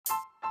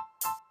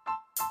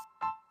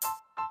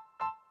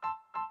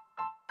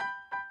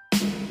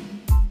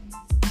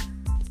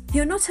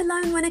You're not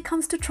alone when it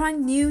comes to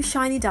trying new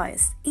shiny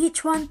diets,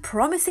 each one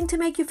promising to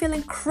make you feel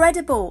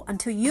incredible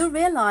until you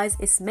realize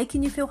it's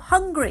making you feel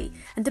hungry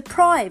and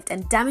deprived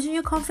and damaging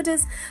your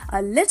confidence a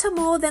little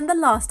more than the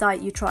last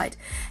diet you tried.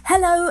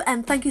 Hello,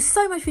 and thank you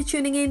so much for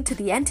tuning in to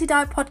the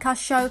Anti-Diet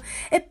Podcast Show,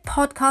 a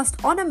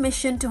podcast on a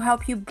mission to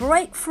help you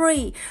break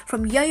free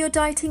from yo-yo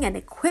dieting and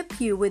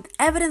equip you with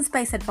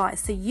evidence-based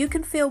advice so you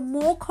can feel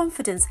more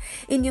confidence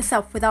in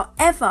yourself without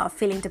ever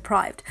feeling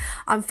deprived.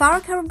 I'm Farah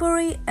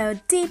Kariamburi, a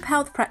deep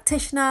health practitioner,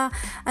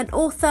 an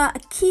author, a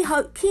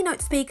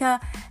keynote speaker,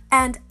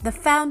 and the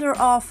founder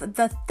of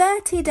the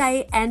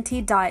 30-Day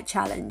Anti-Diet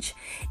Challenge.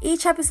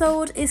 Each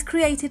episode is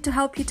created to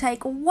help you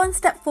take one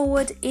step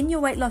forward in your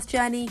weight loss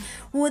journey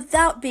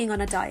without being on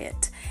a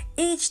diet.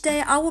 Each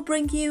day I will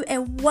bring you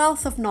a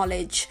wealth of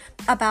knowledge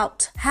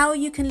about how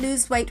you can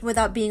lose weight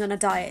without being on a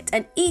diet.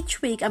 And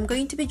each week I'm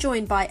going to be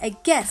joined by a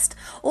guest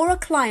or a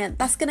client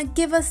that's going to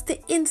give us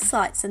the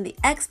insights and the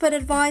expert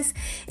advice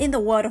in the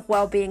world of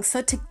well-being.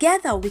 So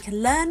together we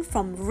can learn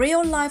from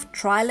real life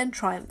trial and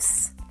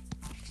triumphs.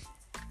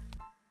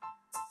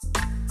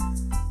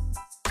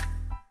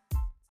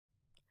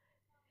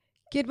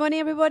 Good morning,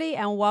 everybody,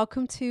 and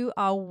welcome to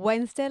our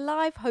Wednesday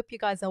Live. Hope you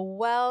guys are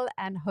well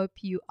and hope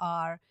you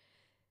are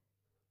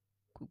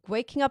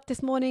waking up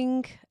this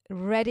morning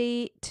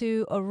ready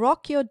to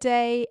rock your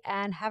day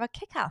and have a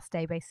kick-ass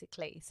day,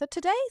 basically. So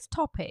today's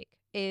topic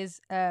is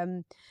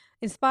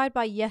inspired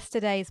by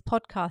yesterday's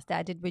podcast that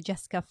I did with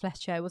Jessica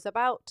Fletcher. It was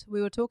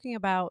we were talking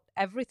about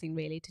everything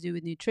really to do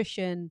with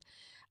nutrition,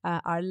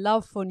 our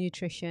love for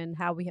nutrition,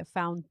 how we have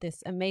found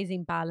this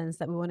amazing balance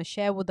that we want to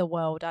share with the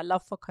world, our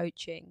love for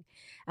coaching.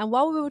 And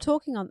while we were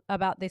talking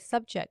about this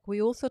subject,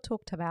 we also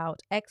talked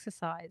about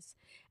exercise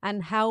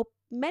and how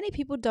many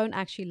people don't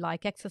actually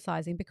like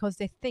exercising because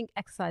they think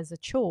exercise is a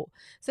chore.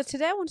 So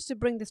today I wanted to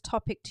bring this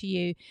topic to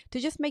you to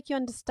just make you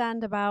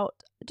understand about,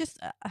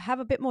 have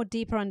a bit more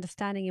deeper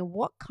understanding in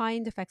what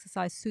kind of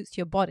exercise suits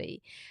your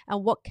body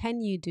and what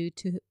can you do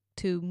to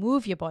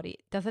move your body.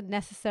 It doesn't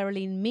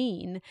necessarily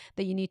mean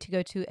that you need to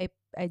go to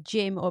a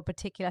gym or a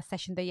particular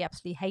session that you're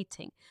absolutely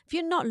hating. If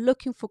you're not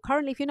looking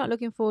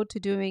forward to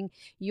doing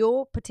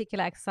your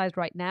particular exercise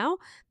right now,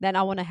 then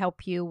I want to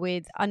help you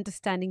with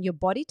understanding your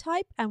body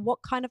type and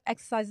what kind of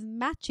exercise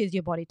matches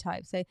your body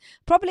type. So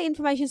probably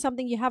information,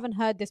 something you haven't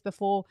heard this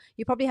before.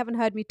 You probably haven't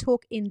heard me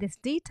talk in this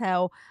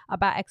detail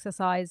about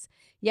exercise.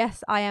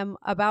 Yes, I am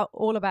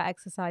all about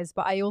exercise,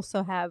 but I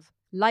also have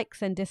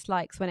likes and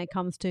dislikes when it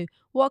comes to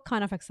what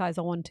kind of exercise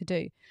I want to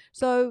do.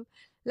 So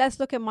let's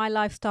look at my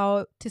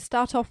lifestyle. To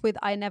start off with,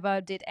 I never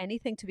did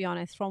anything, to be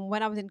honest. From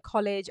when I was in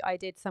college, I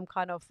did some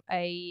kind of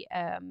a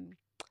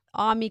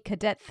army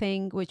cadet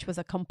thing, which was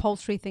a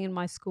compulsory thing in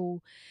my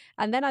school.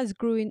 And then as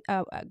grew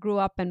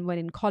up and when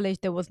in college,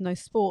 there was no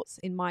sports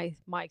in my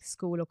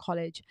school or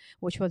college,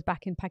 which was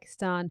back in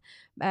Pakistan.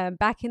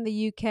 Back in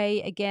the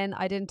UK, again,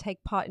 I didn't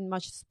take part in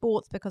much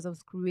sports because I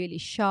was really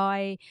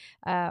shy.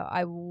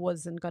 I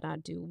wasn't gonna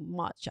do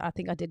much. I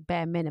think I did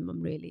bare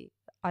minimum, really.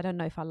 I don't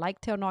know if I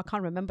liked it or not. I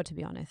can't remember, to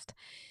be honest.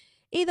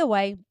 Either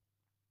way,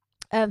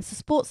 so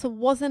sports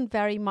wasn't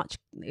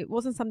it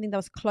wasn't something that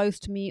was close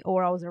to me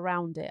or I was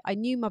around it. I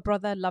knew my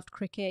brother loved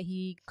cricket.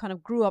 He kind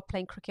of grew up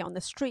playing cricket on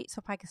the streets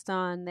of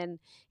Pakistan. Then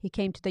he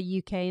came to the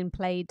UK and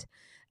played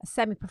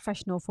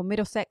semi-professional for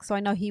Middlesex. So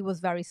I know he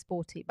was very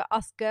sporty. But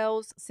us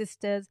girls,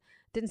 sisters,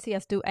 didn't see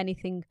us do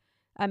anything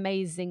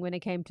amazing when it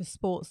came to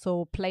sports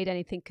or played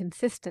anything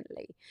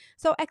consistently.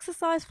 So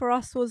exercise for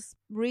us was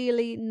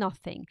really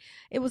nothing.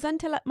 It was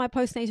until my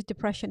postnatal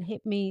depression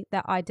hit me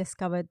that I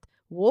discovered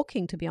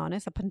walking, to be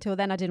honest. Up until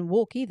then, I didn't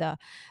walk either.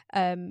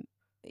 Walking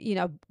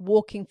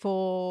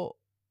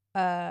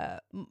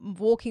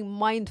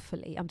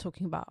mindfully. I'm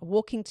talking about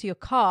walking to your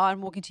car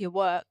and walking to your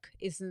work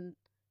isn't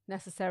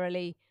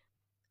necessarily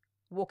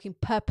walking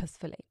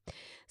purposefully.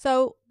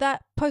 So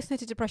that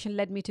postnatal depression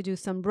led me to do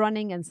some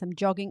running and some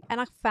jogging, and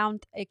I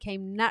found it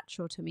came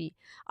natural to me.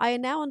 I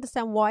now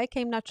understand why it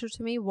came natural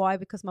to me. Why?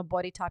 Because my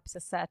body type is a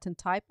certain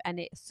type and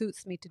it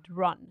suits me to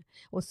run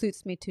or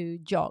suits me to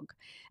jog.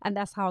 And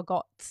that's how I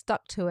got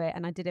stuck to it.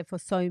 And I did it for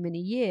so many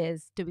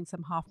years, doing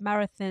some half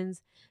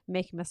marathons,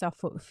 making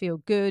myself feel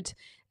good,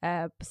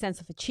 sense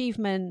of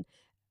achievement,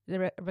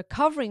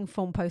 recovering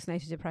from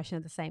postnatal depression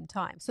at the same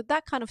time. So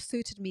that kind of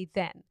suited me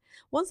then.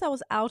 Once I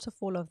was out of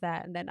all of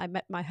that, and then I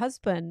met my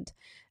husband,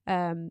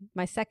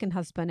 my second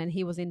husband, and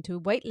he was into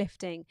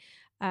weightlifting.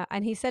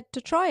 And he said to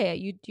try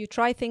it. You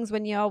try things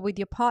when you're with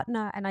your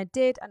partner, and I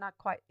did, and I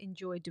quite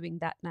enjoy doing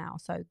that now.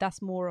 So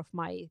that's more of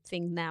my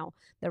thing now.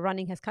 The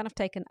running has kind of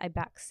taken a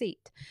back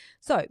seat.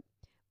 So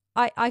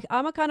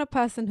I'm a kind of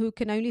person who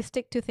can only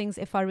stick to things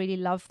if I really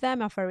love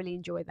them, if I really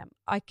enjoy them.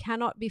 I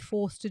cannot be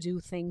forced to do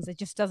things. It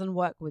just doesn't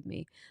work with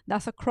me.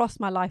 That's across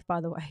my life,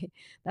 by the way.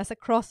 That's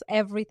across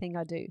everything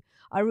I do.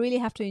 I really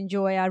have to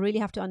enjoy. I really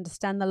have to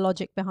understand the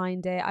logic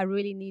behind it. I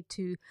really need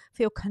to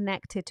feel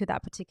connected to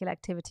that particular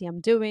activity I'm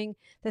doing.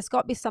 There's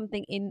got to be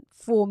something in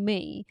for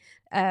me,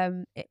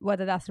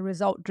 whether that's a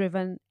result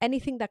driven,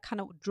 anything that kind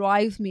of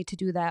drives me to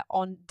do that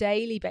on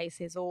daily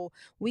basis or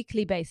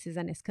weekly basis,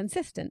 and is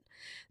consistent.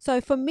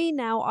 So for me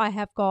now, I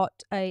have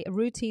got a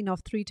routine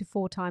of 3 to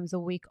 4 times a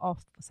week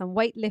of some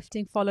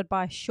weightlifting followed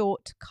by a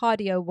short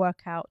cardio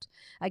workout,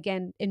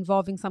 again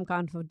involving some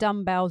kind of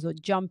dumbbells or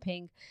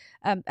jumping,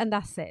 and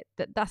that's it.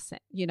 That's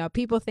it. You know,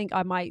 people think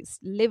I might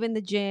live in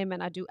the gym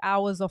and I do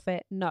hours of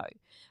it. No,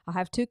 I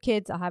have 2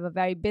 kids. I have a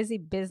very busy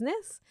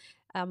business.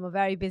 I'm a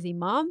very busy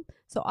mom,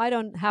 so I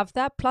don't have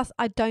that. Plus,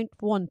 I don't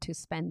want to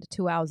spend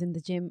 2 hours in the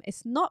gym.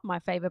 It's not my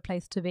favorite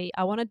place to be.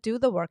 I want to do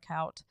the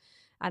workout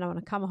and I want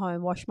to come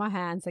home, wash my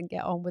hands, and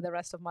get on with the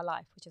rest of my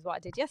life, which is what I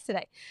did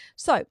yesterday.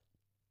 So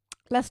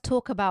let's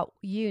talk about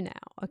you now.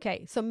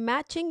 Okay, so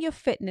matching your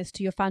fitness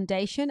to your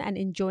foundation and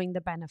enjoying the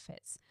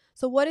benefits.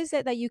 So what is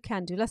it that you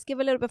can do? Let's give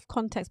a little bit of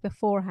context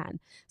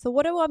beforehand. So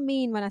what do I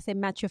mean when I say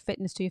match your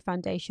fitness to your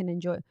foundation and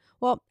enjoy?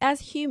 Well,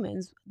 as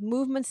humans,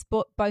 movements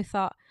both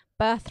are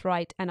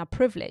birthright and a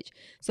privilege.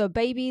 So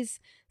babies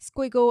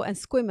squiggle and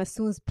squim as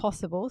soon as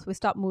possible. So we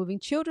start moving.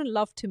 Children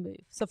love to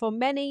move. So for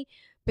many,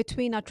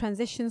 between our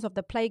transitions of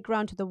the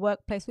playground to the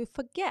workplace, we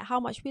forget how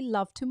much we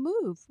love to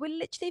move. We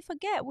literally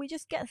forget. We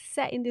just get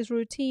set in this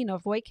routine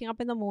of waking up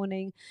in the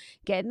morning,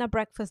 getting our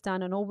breakfast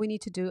done, and all we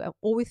need to do, and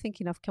all we're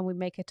thinking of, can we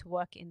make it to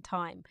work in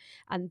time?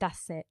 And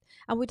that's it.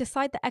 And we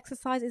decide that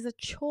exercise is a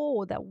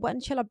chore, that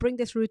when shall I bring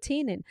this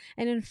routine in?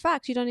 And in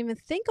fact, you don't even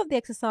think of the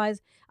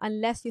exercise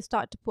unless you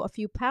start to put a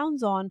few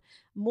pounds on,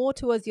 more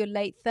towards your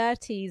late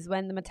 30s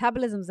when the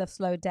metabolisms have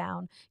slowed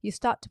down. You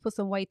start to put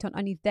some weight on,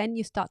 only then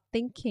you start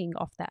thinking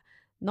of that.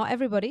 Not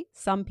everybody,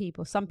 some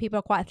people. Some people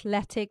are quite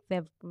athletic.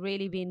 They've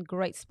really been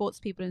great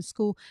sports people in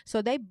school.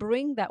 So they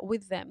bring that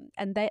with them,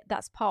 and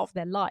that's part of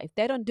their life.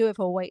 They don't do it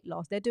for weight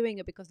loss. They're doing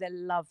it because they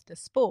love the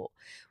sport,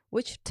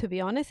 which, to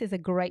be honest, is a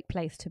great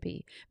place to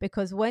be.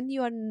 Because when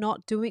you're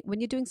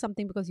doing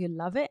something because you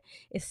love it,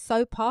 it's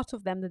so part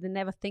of them that they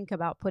never think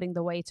about putting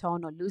the weight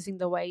on or losing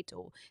the weight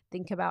or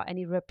think about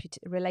any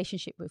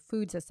relationship with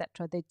foods,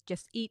 etc. They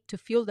just eat to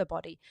fuel their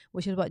body,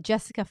 which is what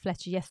Jessica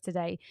Fletcher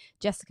yesterday,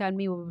 Jessica and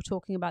me, we were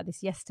talking about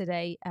this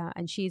yesterday,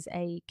 and she's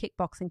a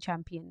kickboxing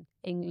champion,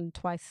 England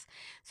twice.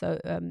 So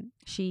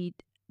she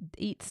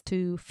eats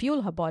to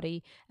fuel her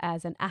body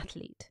as an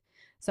athlete.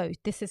 So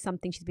this is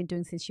something she's been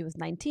doing since she was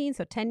 19.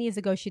 So 10 years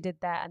ago, she did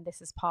that. And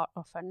this is part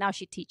of her. Now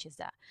she teaches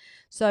that.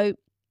 So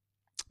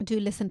do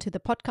listen to the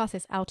podcast.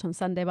 It's out on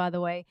Sunday, by the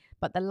way.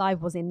 But the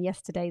live was in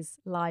yesterday's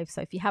live.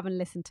 So if you haven't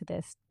listened to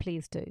this,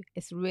 please do.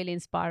 It's really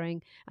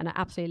inspiring. And I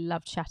absolutely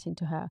love chatting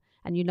to her.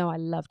 And you know I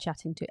love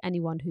chatting to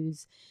anyone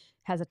who's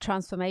has a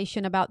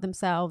transformation about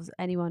themselves,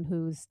 anyone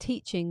who's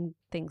teaching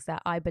things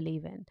that I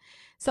believe in.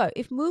 So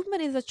if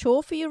movement is a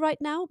chore for you right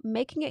now,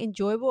 making it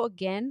enjoyable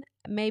again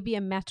may be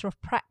a matter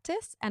of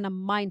practice and a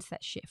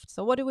mindset shift.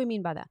 So what do we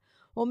mean by that?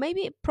 Or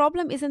maybe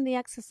problem isn't the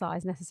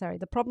exercise necessarily.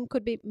 The problem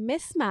could be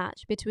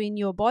mismatch between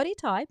your body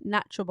type,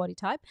 natural body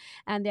type,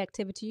 and the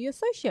activity you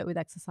associate with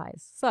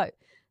exercise. So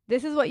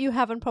this is what you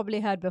haven't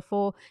probably heard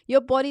before: your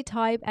body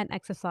type and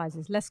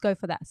exercises. Let's go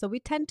for that. So we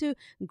tend to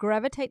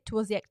gravitate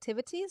towards the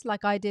activities,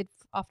 like I did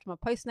after my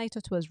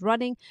postnatal, towards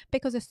running,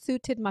 because it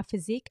suited my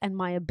physique and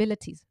my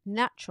abilities,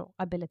 natural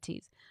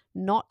abilities,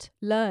 not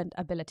learned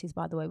abilities,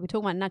 by the way. We're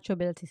talking about natural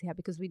abilities here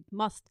because we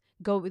must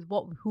go with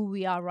who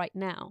we are right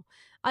now,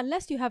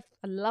 unless you have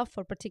a love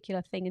for a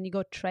particular thing and you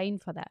go train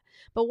for that.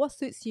 But what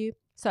suits you?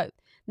 So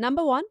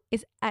number one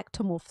is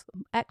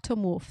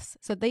ectomorphs.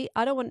 So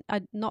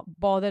I'm not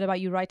bothered about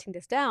you writing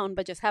this down,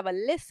 but just have a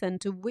listen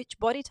to which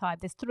body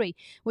type, there's 3,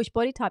 which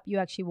body type you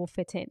actually will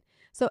fit in.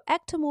 So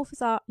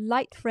ectomorphs are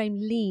light frame,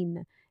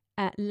 lean,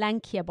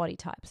 lankier body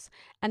types,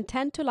 and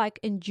tend to like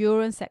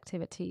endurance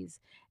activities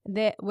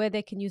where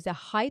they can use their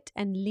height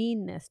and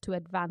leanness to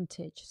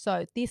advantage.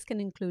 So these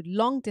can include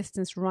long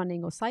distance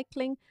running or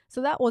cycling.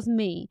 So that was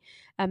me.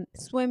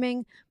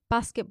 Swimming,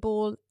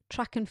 basketball,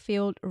 track and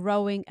field,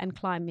 rowing, and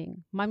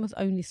climbing. Mine was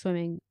only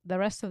swimming. The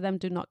rest of them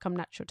do not come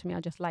natural to me.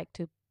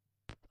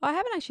 I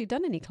haven't actually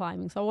done any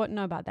climbing, so I won't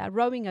know about that.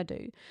 Rowing I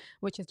do,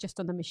 which is just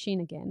on the machine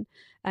again.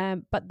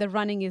 But the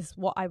running is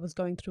what I was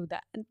going through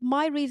that. And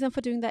my reason for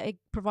doing that, it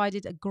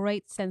provided a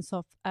great sense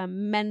of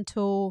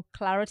mental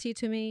clarity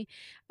to me.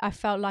 I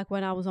felt like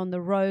when I was on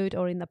the road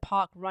or in the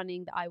park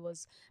running, that I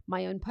was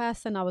my own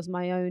person.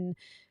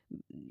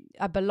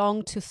 I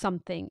belonged to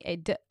something.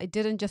 It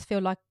didn't just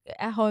feel like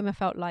at home. I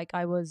felt like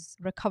I was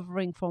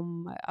recovering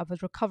from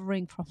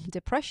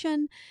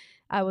depression.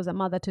 I was a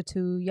mother to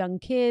 2 young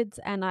kids,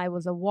 and I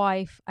was a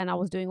wife, and I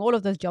was doing all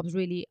of those jobs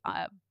really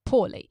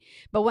poorly.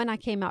 But when I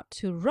came out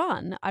to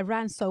run, I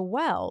ran so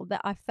well that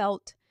I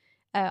felt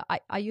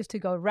I used to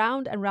go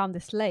round and round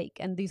this lake,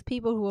 and these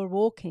people who were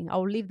walking, I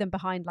will leave them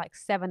behind like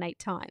 7-8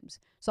 times.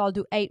 So I'll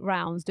do 8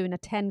 rounds doing a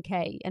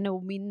 10K, and it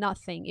will mean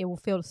nothing. It will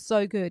feel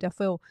so good.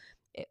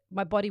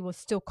 My body will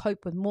still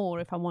cope with more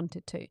if I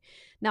wanted to.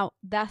 Now,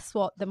 that's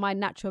what my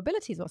natural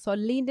abilities were. So I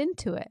leaned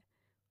into it.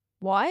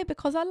 Why?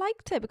 Because I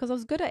liked it, because I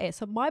was good at it.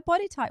 So my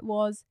body type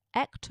was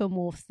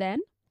ectomorphs then,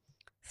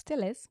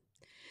 still is.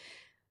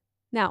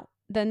 Now,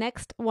 the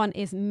next one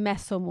is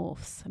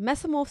mesomorphs.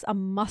 Mesomorphs are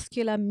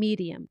muscular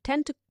medium,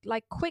 tend to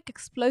like quick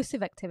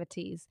explosive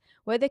activities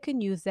where they can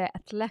use their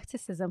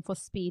athleticism for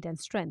speed and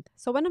strength.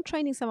 So when I'm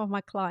training some of my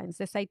clients,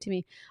 they say to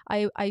me,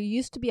 I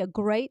used to be a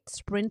great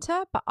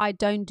sprinter, but I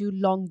don't do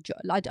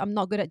I'm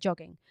not good at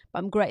jogging, but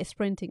I'm great at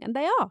sprinting. And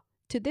they are.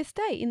 To this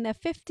day, in their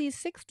 50s,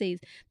 60s,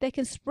 they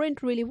can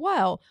sprint really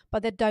well,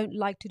 but they don't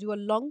like to do a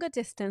longer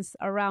distance.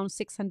 Around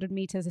 600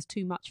 meters is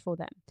too much for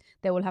them.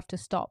 They will have to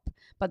stop.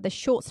 But the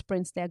short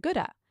sprints they're good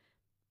at.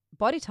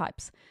 Body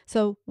types.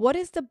 So what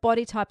is the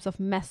body types of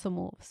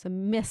mesomorphs?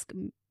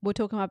 We're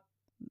talking about,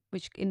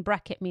 which in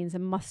bracket means a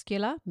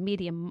muscular,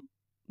 medium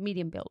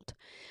build.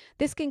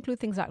 This can include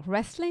things like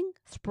wrestling,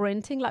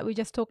 sprinting, like we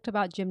just talked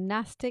about,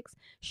 gymnastics,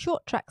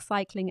 short track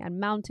cycling and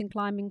mountain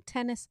climbing,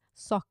 tennis,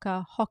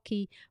 soccer,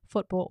 hockey,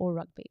 football, or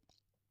rugby.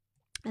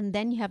 And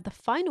then you have the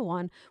final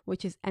one,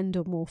 which is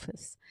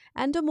endomorphs.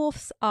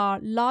 Endomorphs are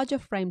larger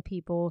framed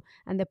people,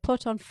 and they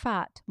put on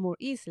fat more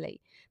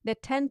easily. They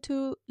tend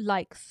to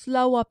like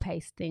slower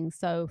paced things.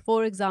 So,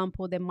 for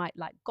example, they might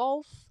like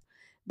golf,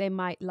 they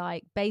might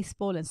like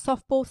baseball and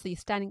softball.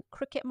 So,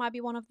 cricket might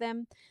be one of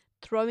them.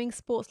 Throwing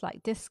sports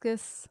like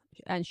discus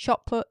and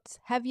shot put,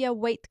 heavier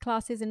weight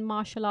classes in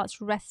martial arts,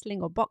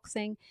 wrestling or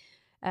boxing,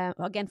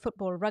 again,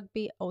 football,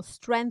 rugby, or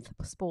strength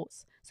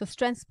sports. So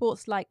strength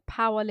sports like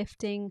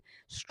powerlifting,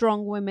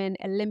 strong women,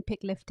 Olympic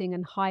lifting,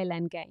 and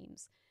Highland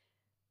Games.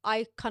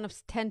 I kind of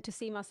tend to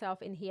see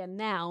myself in here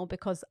now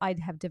because I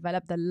have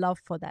developed the love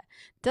for that.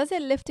 Does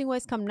it lifting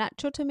weights come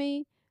natural to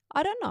me?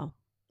 I don't know.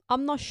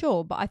 I'm not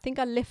sure, but I think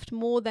I lift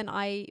more than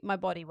my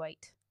body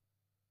weight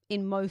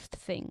in most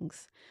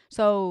things.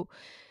 So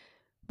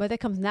whether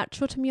it comes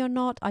natural to me or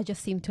not, I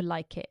just seem to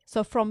like it.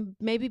 So from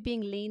maybe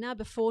being leaner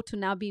before to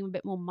now being a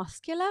bit more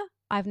muscular,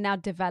 I've now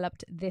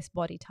developed this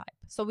body type.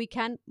 So we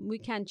can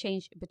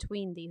change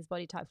between these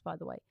body types, by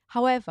the way.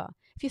 However,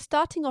 if you're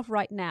starting off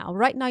right now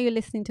you're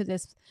listening to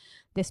this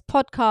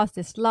podcast,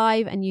 this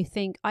live, and you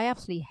think, I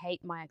absolutely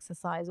hate my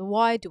exercise.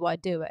 Why do I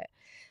do it?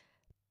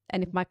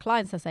 And if my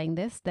clients are saying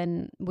this,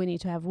 then we need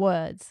to have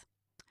words.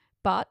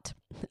 But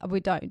we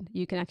don't.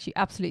 You can actually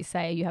absolutely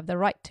say you have the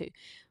right to.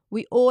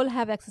 We all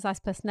have exercise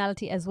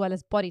personality as well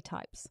as body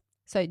types.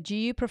 So do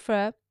you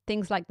prefer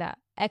things like that?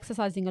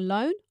 Exercising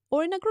alone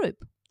or in a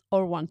group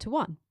or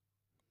one-to-one?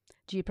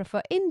 Do you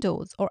prefer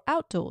indoors or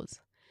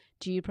outdoors?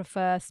 Do you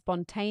prefer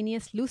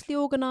spontaneous, loosely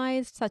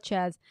organized, such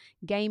as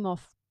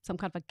some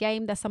kind of a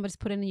game that somebody's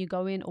put in and you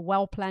go in, or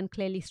well-planned,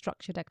 clearly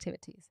structured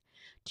activities?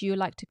 Do you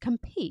like to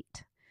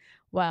compete?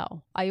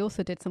 Well, I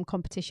also did some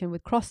competition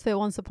with CrossFit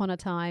once upon a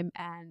time,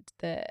 and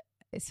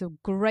it's a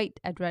great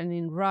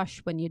adrenaline rush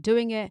when you're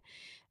doing it,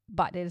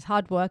 but it is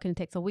hard work and it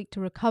takes a week to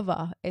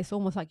recover. It's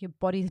almost like your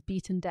body's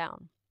beaten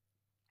down.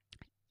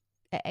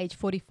 At age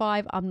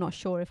 45, I'm not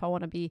sure if I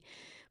want to be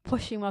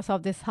pushing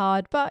myself this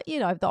hard, but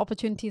if the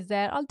opportunity is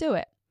there, I'll do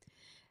it.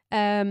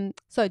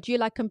 So do you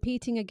like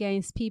competing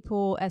against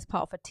people as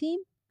part of a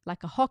team,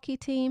 like a hockey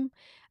team,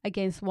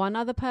 against one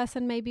other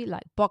person, maybe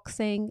like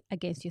boxing,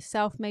 against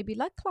yourself, maybe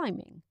like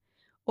climbing,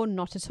 or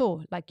not at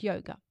all, like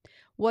yoga?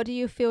 What do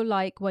you feel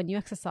like when you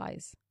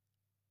exercise?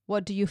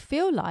 What do you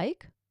feel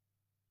like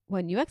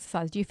when you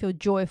exercise? Do you feel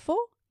joyful,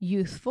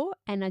 youthful,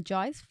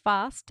 energized,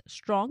 fast,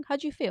 strong? How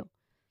do you feel?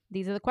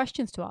 These are the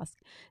questions to ask.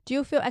 Do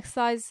you feel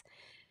exercise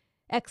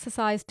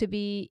to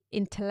be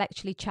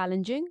intellectually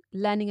challenging,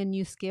 learning a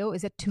new skill?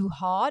 Is it too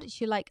hard?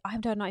 You're like, I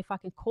don't know if I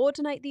can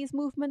coordinate these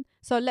movements.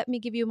 So let me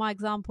give you my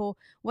example.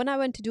 When I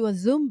went to do a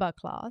Zumba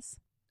class,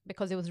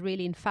 because it was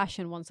really in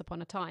fashion once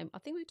upon a time, I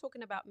think we were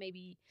talking about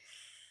maybe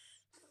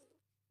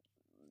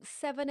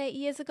 7-8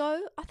 years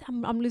ago.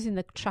 I'm losing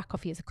the track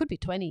of years. It could be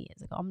 20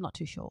 years ago. I'm not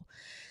too sure.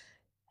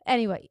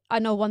 Anyway, I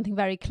know one thing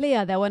very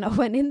clear, that when I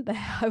went in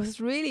there, I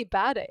was really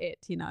bad at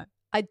it.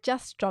 I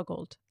just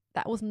struggled.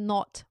 That was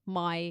not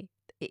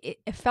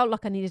it felt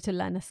like I needed to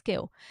learn a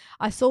skill.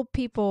 I saw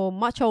people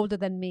much older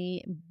than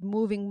me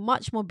moving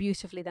much more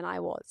beautifully than I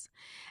was.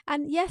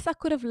 And yes, I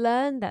could have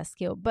learned that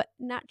skill, but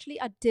naturally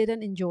I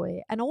didn't enjoy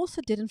it and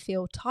also didn't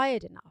feel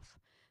tired enough.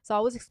 So I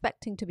was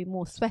expecting to be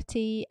more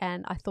sweaty,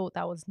 and I thought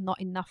that was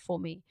not enough for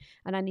me.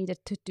 And I needed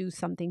to do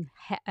something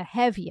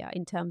heavier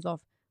in terms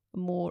of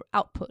more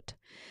output.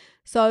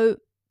 So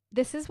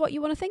this is what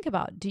you want to think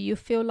about. Do you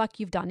feel like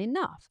you've done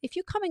enough? If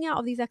you're coming out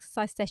of these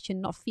exercise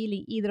sessions not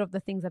feeling either of the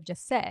things I've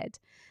just said,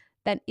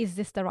 then is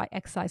this the right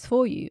exercise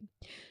for you?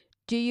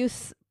 Do you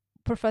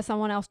prefer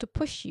someone else to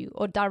push you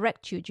or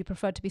direct you? Do you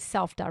prefer to be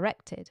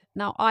self-directed?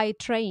 Now, I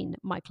train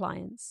my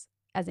clients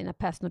as in a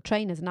personal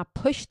trainers, and I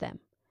push them.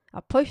 I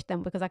push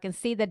them because I can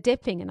see they're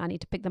dipping and I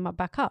need to pick them up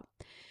back up.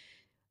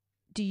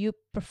 Do you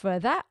prefer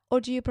that, or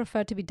do you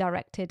prefer to be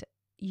directed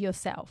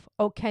yourself?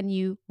 Or can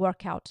you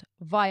work out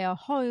via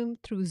home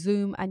through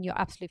Zoom and you're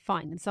absolutely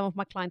fine? And some of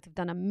my clients have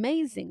done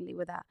amazingly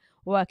with that,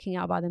 working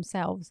out by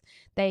themselves.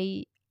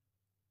 They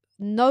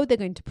know they're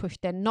going to push,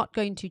 they're not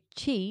going to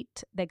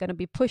cheat, they're going to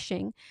be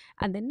pushing,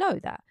 and they know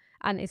that.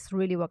 And it's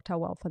really worked out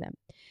well for them.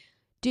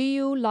 Do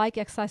you like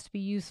exercise to be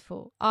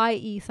useful,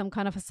 i.e., some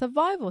kind of a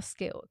survival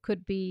skill? It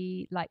could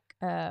be like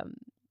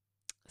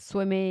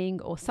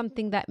swimming or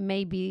something that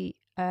may be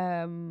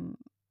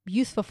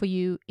useful for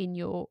you in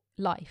your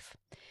life.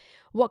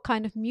 What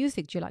kind of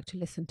music do you like to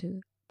listen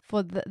to?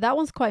 That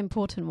one's quite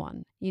important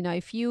one. You know,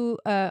 if you,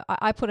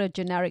 I put a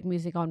generic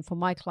music on for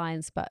my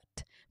clients, but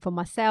for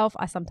myself,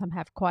 I sometimes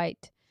have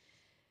quite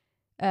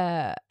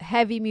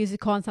heavy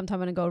music on. Sometimes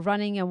when I go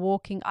running and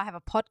walking, I have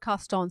a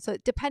podcast on. So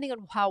depending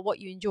on what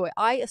you enjoy,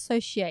 I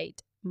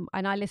associate,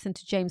 and I listen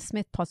to James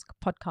Smith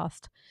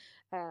podcast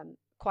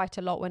quite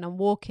a lot when I'm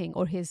walking,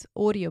 or his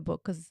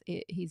audiobook, because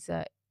he's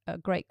a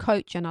great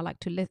coach and I like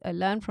to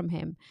learn from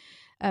him.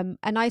 And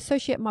I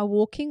associate my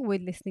walking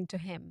with listening to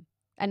him.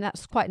 And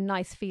that's quite a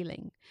nice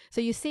feeling. So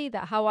you see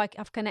that how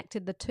I've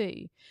connected the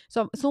two.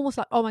 So it's almost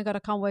like, oh my God, I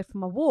can't wait for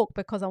my walk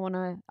because I want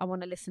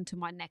to listen to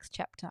my next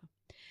chapter.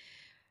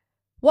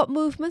 What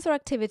movements or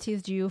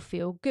activities do you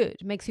feel good,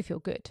 makes you feel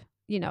good?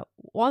 You know,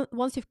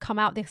 once you've come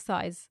out the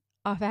exercise,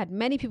 I've had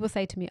many people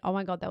say to me, oh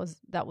my God,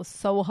 that was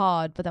so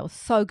hard, but that was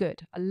so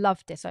good. I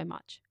loved it so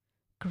much.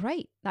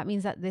 Great. That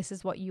means that this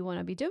is what you want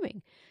to be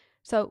doing.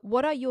 So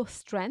what are your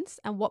strengths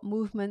and what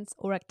movements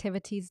or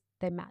activities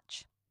they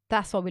match?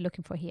 That's what we're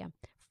looking for here.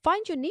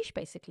 Find your niche,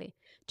 basically.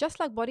 Just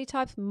like body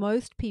types,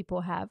 most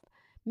people have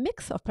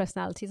mix of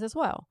personalities as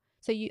well.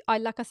 So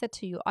like I said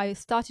to you, I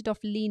started off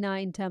leaner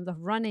in terms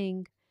of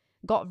running,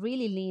 got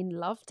really lean,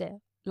 loved it.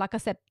 Like I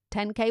said,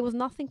 10K was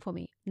nothing for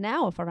me.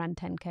 Now, if I ran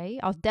 10K,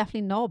 I'll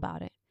definitely know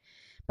about it.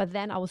 But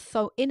then I was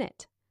so in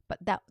it. But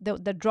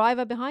the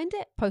driver behind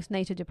it,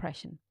 postnatal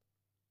depression.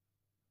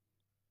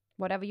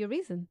 Whatever your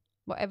reason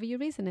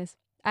is.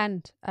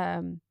 And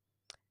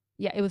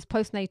it was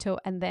postnatal,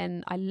 and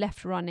then I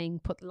left running,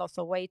 put lots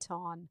of weight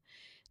on,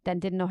 then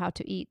didn't know how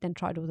to eat, then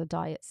tried all the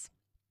diets.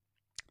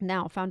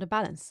 Now found a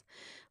balance.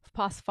 For the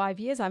past 5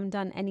 years, I haven't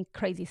done any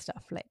crazy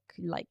stuff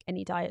like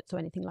any diets or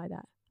anything like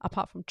that,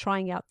 apart from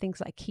trying out things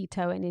like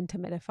keto and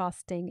intermittent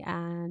fasting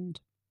and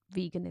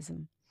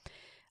veganism,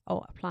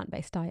 or a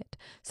plant-based diet.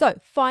 So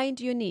find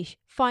your niche,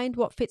 find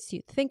what fits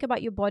you. Think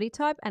about your body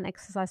type and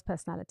exercise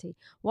personality.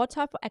 What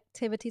type of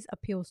activities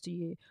appeals to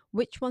you?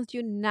 Which ones do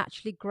you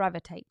naturally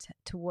gravitate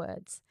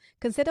towards?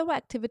 Consider what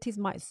activities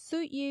might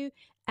suit you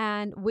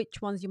and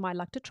which ones you might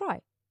like to try.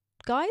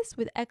 Guys,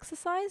 with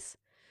exercise,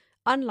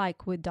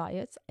 unlike with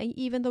diets, and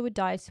even though with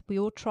diets we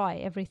all try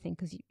everything,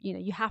 because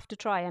you have to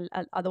try, and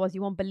otherwise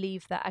you won't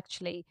believe that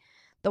actually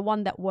the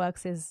one that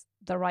works is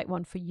the right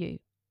one for you.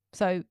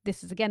 So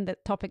this is again the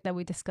topic that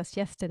we discussed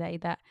yesterday,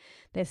 that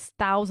there's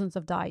thousands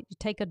of diets. You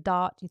take a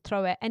dart, you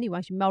throw it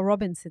anywhere. Mel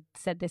Robbins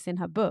said this in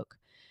her book.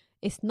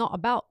 It's not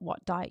about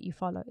what diet you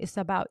follow. It's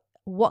about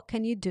what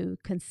can you do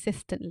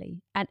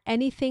consistently. And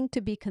anything to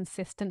be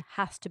consistent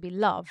has to be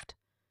loved.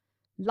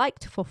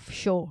 Liked for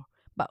sure,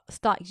 but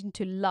starting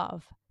to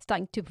love,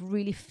 starting to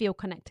really feel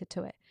connected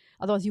to it.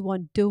 Otherwise you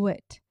won't do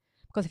it.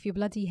 Because if you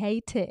bloody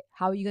hate it,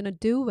 how are you going to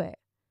do it?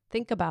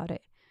 Think about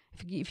it.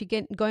 If you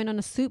get going on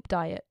a soup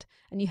diet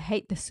and you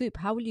hate the soup,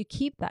 how will you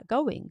keep that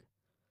going?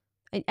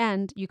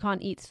 And you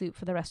can't eat soup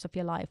for the rest of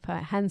your life.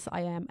 Hence,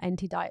 I am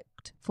anti-diet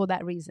for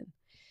that reason.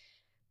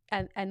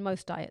 And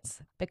most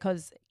diets,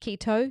 because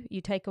keto,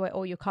 you take away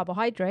all your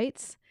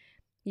carbohydrates,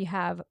 you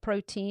have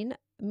protein,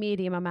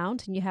 medium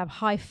amount, and you have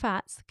high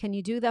fats. Can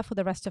you do that for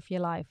the rest of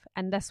your life?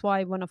 And that's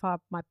why one of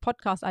my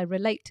podcasts, I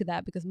relate to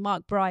that, because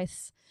Mark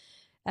Bryce,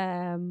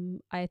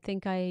 I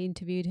think I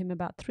interviewed him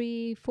about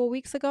 3-4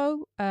 weeks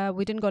ago.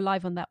 We didn't go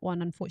live on that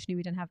one. Unfortunately,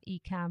 we didn't have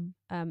eCam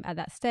at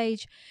that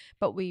stage,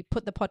 but we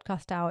put the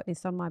podcast out.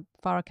 It's on my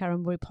Farah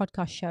Kariamburi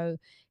podcast show.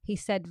 He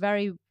said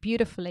very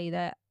beautifully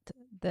that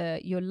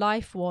your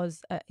life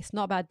was, it's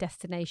not about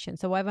destination.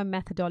 So whatever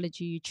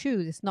methodology you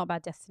choose, it's not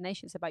about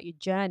destination. It's about your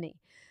journey.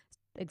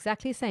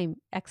 Exactly the same.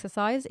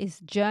 Exercise is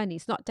journey.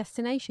 It's not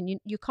destination.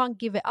 You can't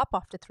give it up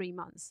after 3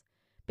 months,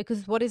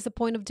 because what is the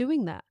point of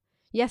doing that?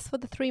 Yes, for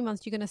the 3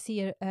 months, you're going to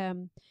see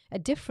a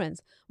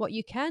difference. What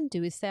you can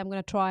do is say, I'm going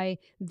to try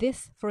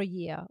this for a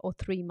year or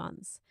 3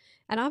 months.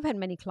 And I've had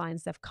many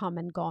clients that have come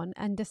and gone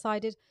and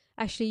decided,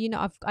 actually,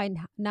 I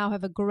now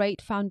have a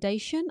great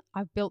foundation.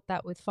 I've built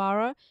that with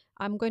Farah.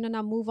 I'm going to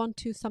now move on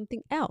to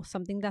something else,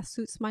 something that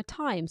suits my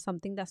time,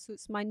 something that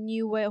suits my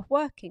new way of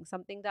working,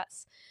 something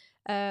that's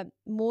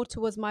more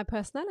towards my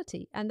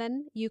personality. And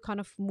then you kind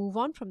of move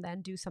on from there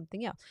and do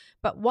something else.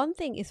 But one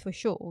thing is for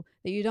sure,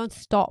 that you don't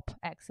stop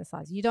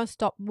exercise. You don't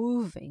stop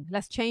moving.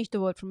 Let's change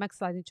the word from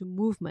exercising to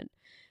movement.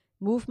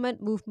 Movement,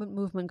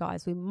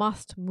 guys. We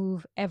must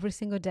move every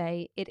single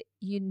day.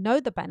 You know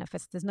the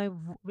benefits. There's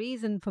no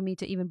reason for me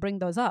to even bring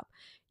those up.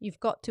 You've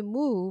got to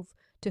move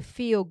to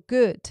feel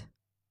good,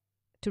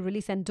 to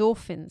release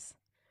endorphins.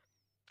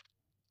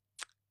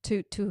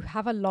 to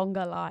have a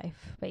longer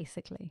life,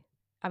 basically.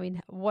 I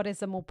mean, what is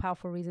the more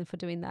powerful reason for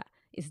doing that?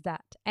 Is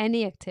that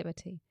any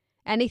activity,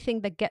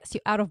 anything that gets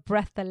you out of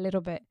breath a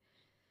little bit.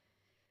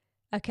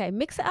 Okay,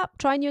 mix it up,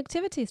 try new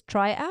activities,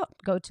 try it out,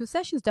 go to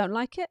sessions, don't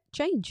like it,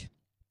 change.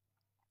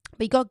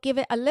 But you got to give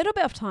it a little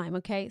bit of time,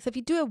 okay? So if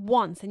you do it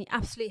once and you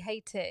absolutely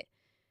hate it,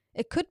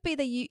 it could be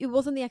that it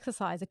wasn't the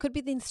exercise. It could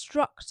be the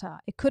instructor.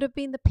 It could have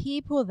been the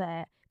people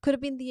there. It could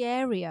have been the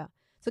area.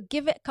 So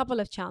give it a couple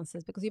of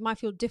chances because you might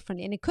feel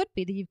differently. And it could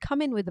be that you've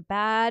come in with a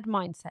bad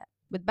mindset,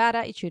 with bad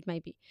attitude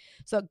maybe.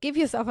 So give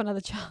yourself another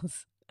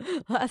chance.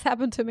 That's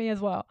happened to me as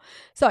well.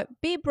 So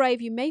be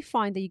brave. You may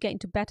find that you get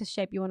into better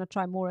shape. You want to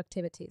try more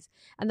activities.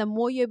 And the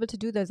more you're able to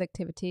do those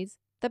activities,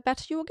 the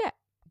better you will get.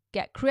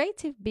 Get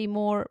creative, be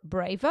more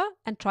braver,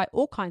 and try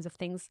all kinds of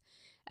things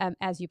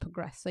as you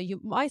progress. So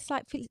you might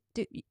feel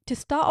to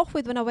start off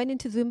with. When I went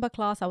into Zumba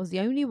class, I was the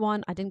only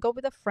one. I didn't go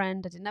with a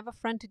friend. I didn't have a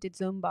friend who did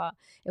Zumba.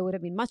 It would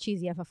have been much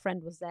easier if a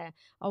friend was there.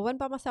 I went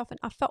by myself and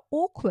I felt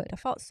awkward. I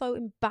felt so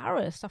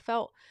embarrassed. I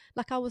felt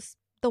like I was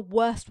the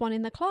worst one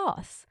in the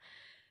class.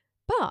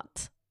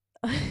 But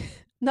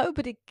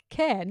nobody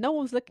cared. No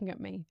one was looking at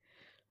me.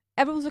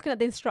 Everyone's looking at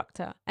the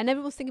instructor and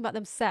everyone's thinking about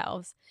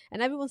themselves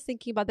and everyone's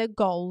thinking about their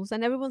goals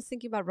and everyone's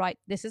thinking about, right,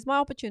 this is my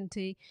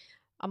opportunity.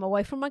 I'm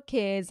away from my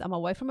kids. I'm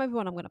away from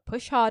everyone. I'm going to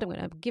push hard. I'm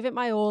going to give it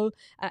my all.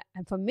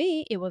 And for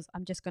me, it was,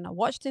 I'm just going to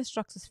watch the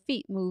instructor's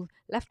feet move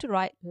left to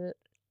right,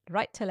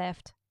 right to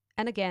left,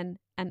 and again.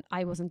 And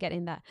I wasn't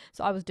getting that.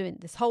 So I was doing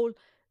this whole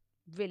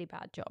really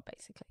bad job,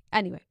 basically.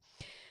 Anyway,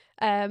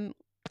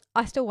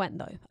 I still went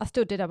though. I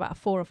still did about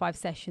 4 or 5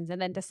 sessions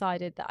and then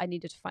decided that I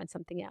needed to find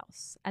something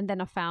else. And then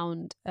I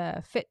found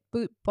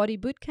Body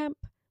Boot Camp,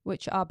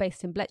 which are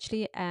based in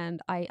Bletchley.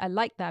 And I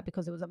liked that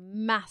because it was a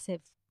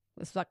massive, it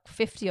was like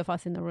 50 of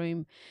us in the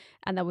room.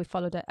 And then we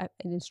followed an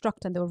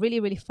instructor and they were really,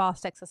 really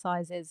fast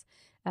exercises.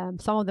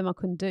 Some of them I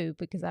couldn't do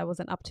because I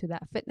wasn't up to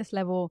that fitness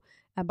level.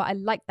 But I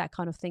liked that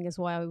kind of thing as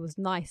well. It was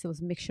nice. It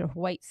was a mixture of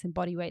weights and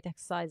body weight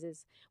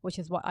exercises, which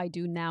is what I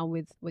do now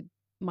with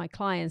my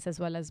clients as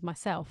well as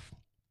myself.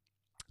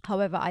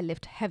 However, I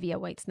lift heavier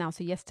weights now.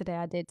 So yesterday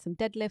I did some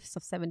deadlifts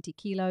of 70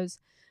 kilos,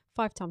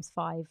 5 times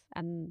 5,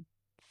 and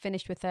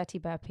finished with 30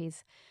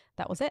 burpees.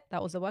 That was it.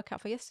 That was the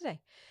workout for yesterday.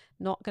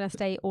 Not going to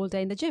stay all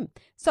day in the gym.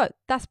 So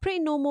that's pretty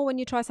normal when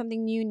you try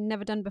something new,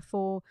 never done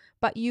before,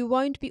 but you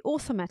won't be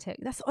awesome at it.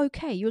 That's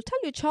okay. You'll tell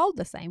your child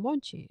the same,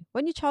 won't you?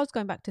 When your child's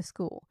going back to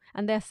school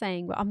and they're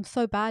saying, well, I'm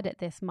so bad at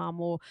this,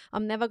 mum, or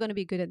I'm never going to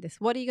be good at this.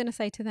 What are you going to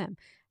say to them?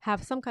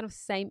 Have some kind of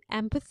same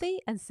empathy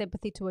and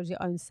sympathy towards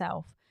your own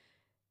self.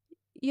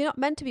 You're not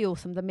meant to be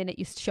awesome the minute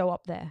you show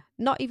up there.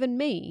 Not even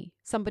me,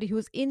 somebody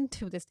who's in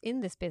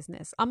this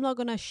business. I'm not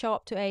going to show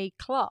up to a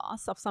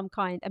class of some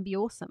kind and be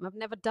awesome. I've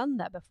never done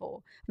that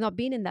before. I've not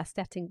been in that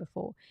setting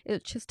before. It'll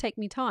just take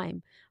me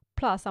time.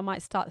 Plus, I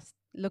might start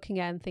looking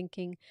at it and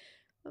thinking,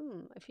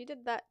 if you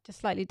did that just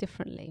slightly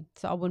differently.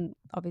 So I wouldn't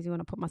obviously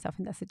want to put myself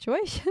in that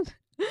situation.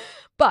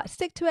 But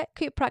stick to it,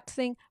 keep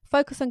practicing,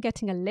 focus on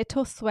getting a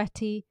little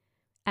sweaty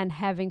and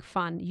having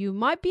fun. You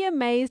might be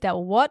amazed at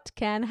what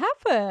can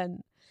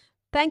happen.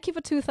 Thank you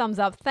for 2 thumbs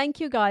up. Thank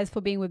you guys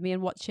for being with me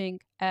and watching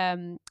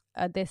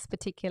this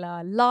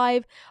particular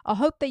live. I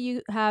hope that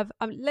you have,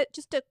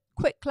 just a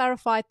quick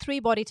clarify 3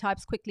 body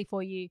types quickly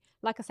for you.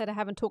 Like I said, I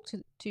haven't talked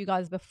to you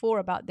guys before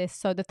about this.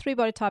 So the 3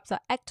 body types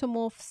are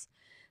ectomorphs,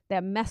 they're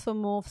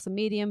mesomorphs,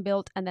 medium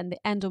built, and then the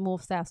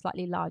endomorphs, they are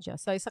slightly larger.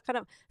 So it's a kind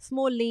of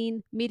small,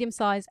 lean, medium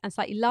sized, and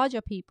slightly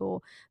larger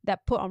people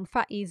that put on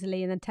fat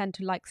easily and then tend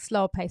to like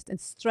slower paced and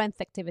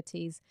strength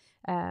activities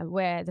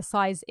where the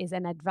size is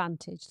an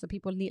advantage. So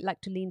people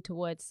like to lean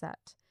towards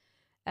that.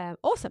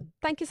 Awesome.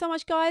 Thank you so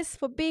much, guys,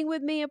 for being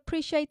with me.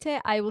 Appreciate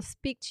it. I will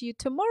speak to you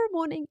tomorrow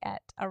morning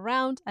at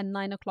around a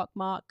 9 o'clock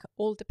mark,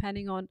 all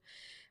depending on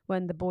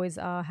when the boys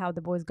are, how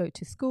the boys go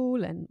to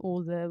school and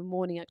all the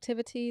morning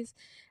activities.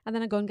 And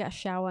then I go and get a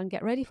shower and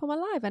get ready for my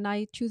live. And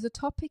I choose a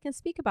topic and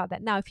speak about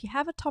that. Now, if you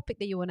have a topic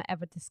that you want to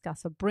ever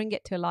discuss or bring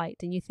it to light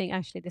and you think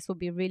actually this will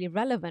be really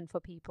relevant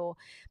for people,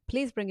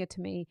 please bring it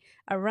to me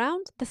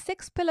around the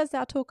 6 pillars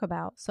that I talk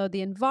about. So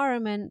the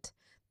environment,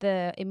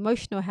 the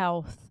emotional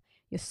health,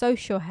 your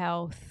social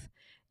health,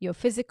 your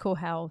physical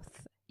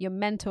health, your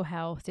mental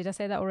health. Did I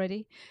say that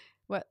already?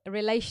 Well,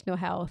 relational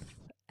health,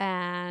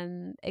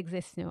 and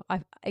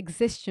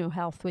existential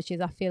health, which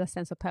is I feel a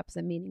sense of purpose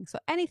and meaning. So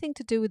anything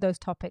to do with those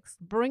topics,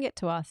 bring it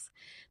to us.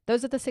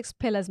 Those are the 6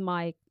 pillars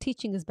my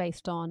teaching is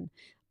based on.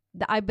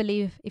 That I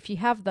believe if you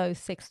have those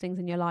 6 things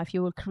in your life,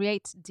 you will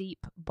create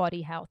deep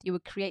body health. You will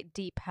create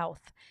deep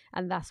health.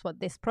 And that's what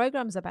this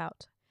program is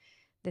about.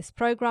 This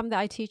program that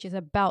I teach is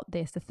about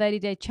this. The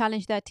 30-day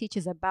challenge that I teach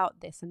is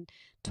about this. And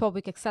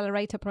 12-week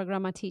accelerator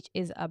program I teach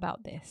is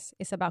about this.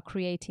 It's about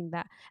creating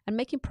that and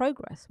making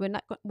progress. We're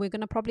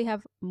going to probably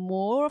have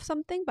more of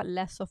something, but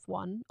less of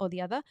one or the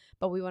other.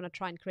 But we want to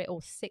try and create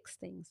all 6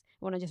 things.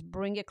 We want to just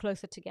bring it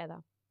closer together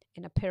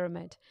in a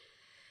pyramid.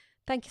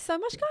 Thank you so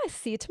much, guys.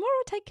 See you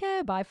tomorrow. Take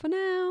care. Bye for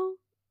now.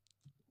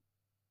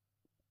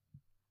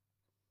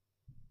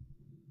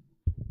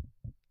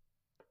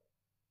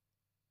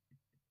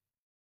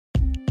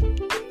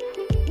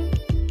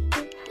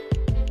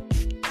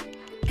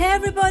 Hey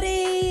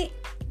everybody,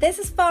 this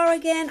is Farah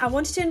again. I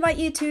wanted to invite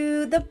you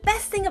to the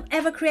best thing I've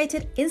ever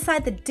created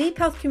inside the Deep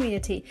Health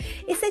community.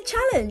 It's a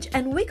challenge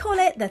and we call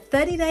it the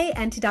 30-Day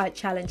Anti-Diet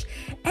Challenge.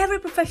 Every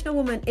professional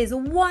woman is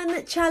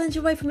one challenge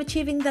away from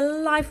achieving the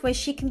life where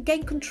she can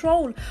gain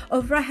control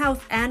over her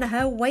health and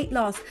her weight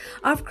loss.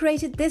 I've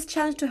created this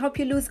challenge to help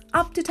you lose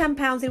up to 10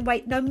 pounds in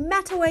weight no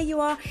matter where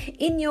you are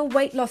in your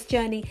weight loss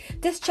journey.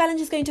 This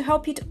challenge is going to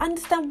help you to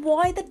understand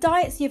why the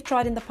diets you've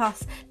tried in the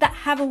past that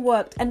haven't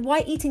worked and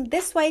why eating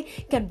this way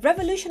can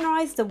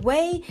revolutionize the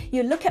way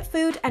you look at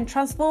food and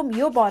transform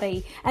your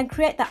body and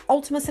create that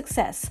ultimate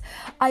success.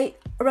 I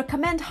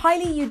recommend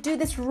highly you do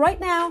this right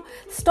now.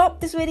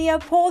 Stop this video,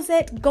 pause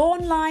it, go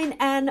online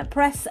and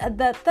press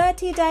the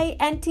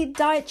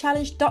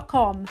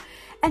 30dayantidietchallenge.com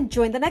and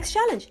join the next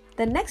challenge.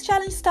 The next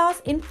challenge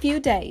starts in few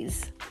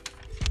days.